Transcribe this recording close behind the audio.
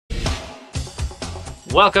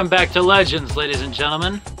Welcome back to Legends, ladies and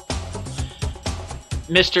gentlemen.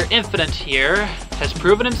 Mr. Infinite here has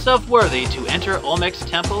proven himself worthy to enter Olmec's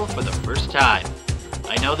temple for the first time.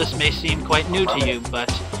 I know this may seem quite new to you,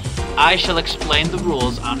 but I shall explain the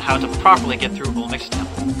rules on how to properly get through Olmec's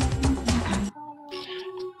temple.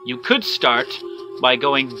 You could start by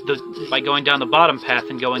going down the bottom path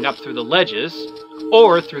and going up through the ledges,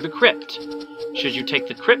 or through the crypt. Should you take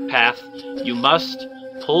the crypt path, you must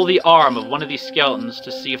pull the arm of one of these skeletons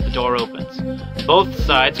to see if the door opens. Both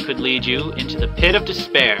sides could lead you into the pit of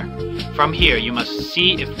despair. From here, you must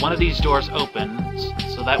see if one of these doors opens,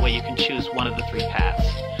 so that way you can choose one of the three paths.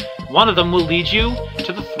 One of them will lead you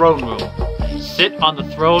to the throne room. Sit on the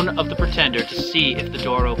throne of the pretender to see if the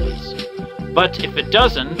door opens. But if it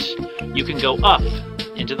doesn't, you can go up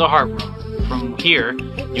into the heart room. From here,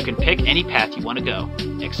 you can pick any path you want to go,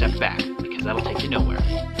 except back, because that'll take you nowhere.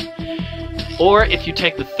 Or if you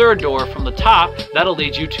take the third door from the top, that'll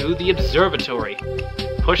lead you to the observatory.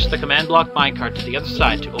 Push the command block minecart to the other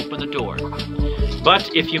side to open the door.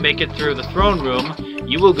 But if you make it through the throne room,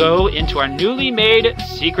 you will go into our newly made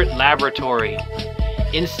secret laboratory.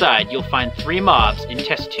 Inside, you'll find 3 mobs in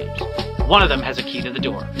test tubes. One of them has a key to the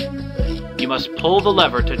door. You must pull the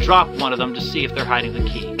lever to drop one of them to see if they're hiding the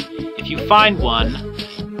key. If you find one,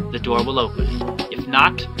 the door will open. If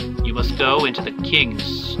not, you must go into the king's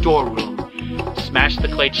storeroom. Smash the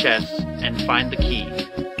clay chests and find the key.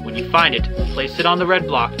 When you find it, place it on the red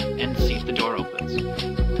block and see if the door opens.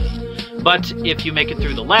 But if you make it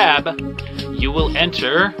through the lab, you will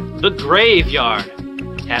enter the graveyard.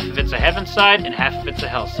 Half of it's a heaven side and half of it's a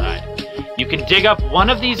hell side. You can dig up one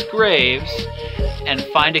of these graves and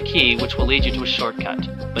find a key which will lead you to a shortcut.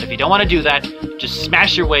 But if you don't want to do that, just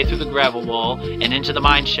smash your way through the gravel wall and into the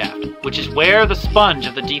mine shaft, which is where the sponge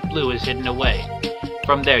of the deep blue is hidden away.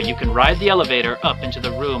 From there, you can ride the elevator up into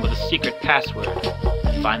the room with a secret password.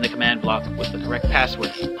 Find the command block with the correct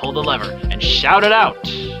password, pull the lever, and shout it out!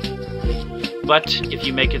 But if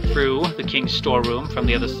you make it through the king's storeroom from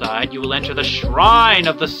the other side, you will enter the shrine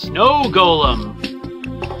of the snow golem!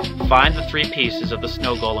 Find the 3 pieces of the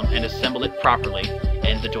snow golem and assemble it properly,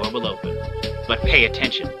 and the door will open. But pay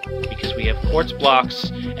attention, because we have quartz blocks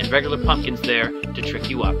and regular pumpkins there to trick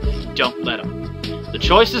you up. Don't let them. The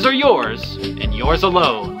choices are yours, and yours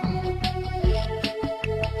alone.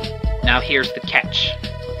 Now here's the catch.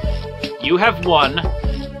 You have won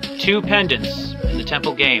 2 pendants in the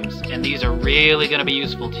temple games, and these are really going to be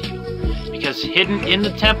useful to you, because hidden in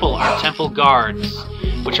the temple are temple guards,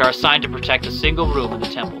 which are assigned to protect a single room in the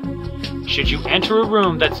temple. Should you enter a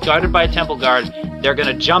room that's guarded by a temple guard, they're going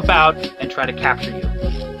to jump out and try to capture you.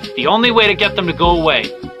 The only way to get them to go away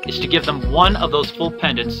is to give them one of those full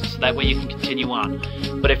pendants, so that way you can continue on.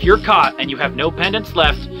 But if you're caught and you have no pendants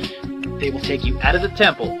left, they will take you out of the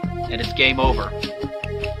temple, and it's game over.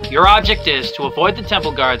 Your object is to avoid the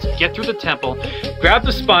temple guards, get through the temple, grab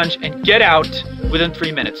the sponge, and get out within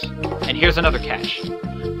 3 minutes. And here's another catch.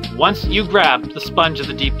 Once you grab the sponge of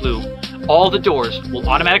the deep blue, all the doors will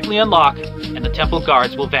automatically unlock, and the temple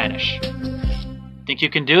guards will vanish. Think you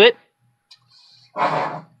can do it?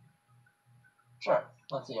 Sure.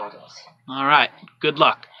 Let's see how it goes. Alright, good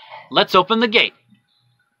luck. Let's open the gate.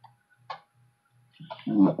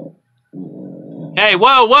 Hey,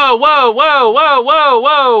 whoa, whoa, whoa, whoa, whoa, whoa,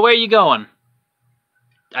 whoa! Where are you going?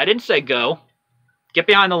 I didn't say go. Get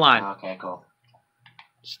behind the line. Okay, cool.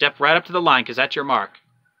 Step right up to the line, because that's your mark.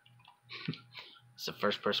 It's the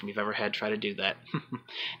first person we've ever had try to do that.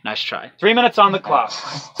 Nice try. 3 minutes on the clock.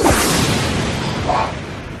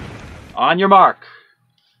 On your mark.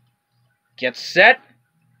 Get set.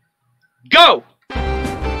 Go!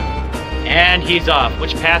 And he's off.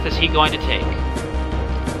 Which path is he going to take?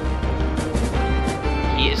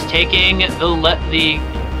 He is taking the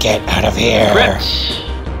Get out of here!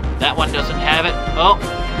 crypt. That one doesn't have it. Oh,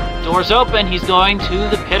 door's open. He's going to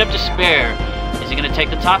the pit of despair. Is he going to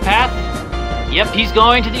take the top path? Yep, he's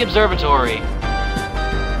going to the observatory.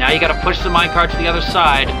 Now you got to push the minecart to the other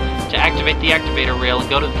side to activate the activator rail and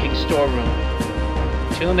go to the king's storeroom.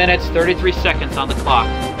 2 minutes, 33 seconds on the clock.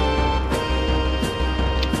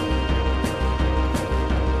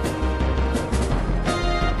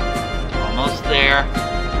 Almost there.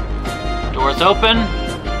 Doors open.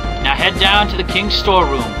 Now head down to the king's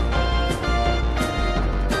storeroom.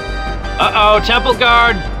 Uh-oh, temple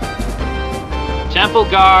guard! Temple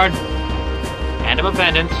guard! Hand him a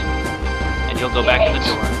pendant, and you'll go back in the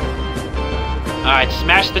door. Alright,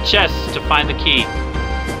 smash the chests to find the key.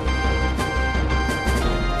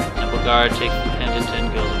 Temple guard takes the pendant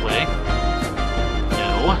and goes away.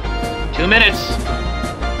 No. 2 minutes!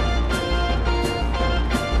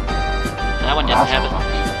 That one didn't have it.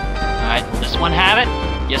 Alright, will this one have it?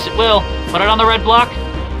 Yes, it will. Put it on the red block.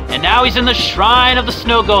 And now he's in the Shrine of the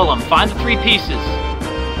Snow Golem. Find the 3 pieces.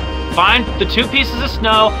 Find the 2 pieces of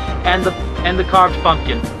snow and the carved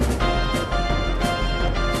pumpkin. You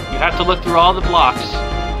have to look through all the blocks.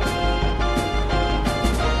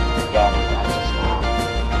 Yeah, that's just now.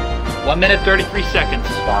 1 minute, 33 seconds.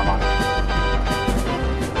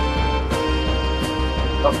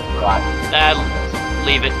 Oh, God.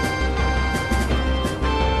 Leave it.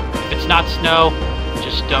 If it's not snow,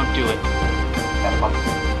 just don't do it.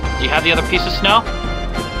 Do you have the other piece of snow?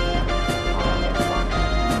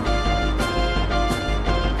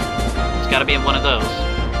 It's gotta be in one of those.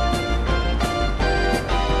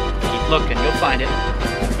 Keep looking, you'll find it.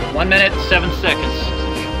 1 minute, 7 seconds.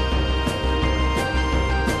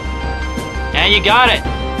 And you got it!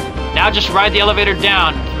 Now just ride the elevator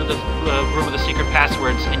down through the room with the secret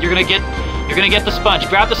passwords, and you're gonna get the sponge.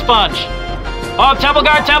 Grab the sponge. Oh, temple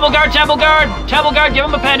guard, temple guard, temple guard! Temple guard, give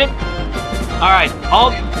him a pendant. Alright,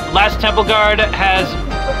 last temple guard has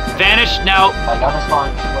vanished. Now, I got the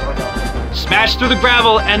sponge. What do I do? smash through the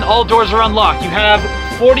gravel and all doors are unlocked. You have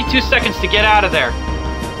 42 seconds to get out of there.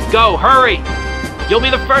 Go, hurry! You'll be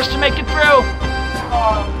the first to make it through.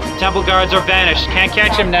 Temple guards are vanished. Can't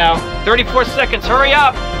catch him now. 34 seconds, hurry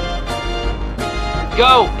up!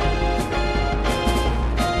 Go!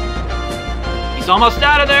 He's almost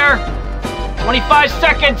out of there. 25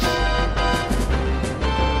 seconds.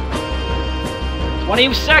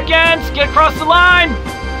 20 seconds. Get across the line.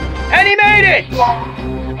 And he made it.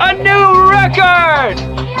 A new record.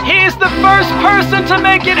 He's the first person to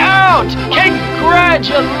make it out.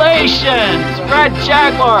 Congratulations, Red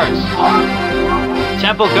Jaguars.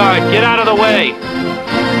 Temple guard, get out of the way.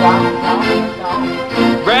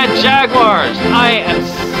 Red Jaguars, I am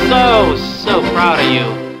so proud of you.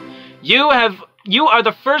 You are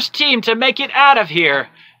the first team to make it out of here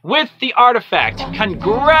with the artifact.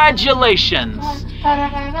 Congratulations!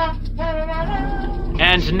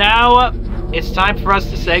 And now it's time for us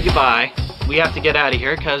to say goodbye. We have to get out of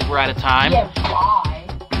here because we're out of time. Yeah, bye.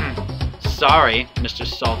 Sorry, Mr.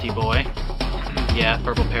 Salty Boy. Yeah,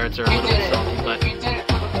 purple parrots are a little bit salty,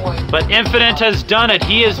 but Infinite has done it.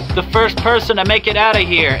 He is the first person to make it out of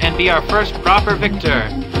here and be our first proper victor.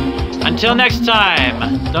 Until next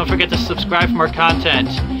time, don't forget to subscribe for more content.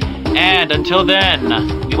 And until then,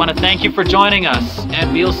 we want to thank you for joining us,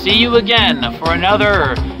 and we'll see you again for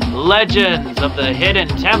another Legends of the Hidden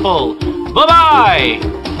Temple. Bye-bye!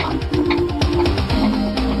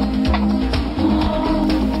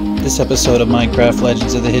 This episode of Minecraft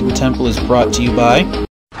Legends of the Hidden Temple is brought to you by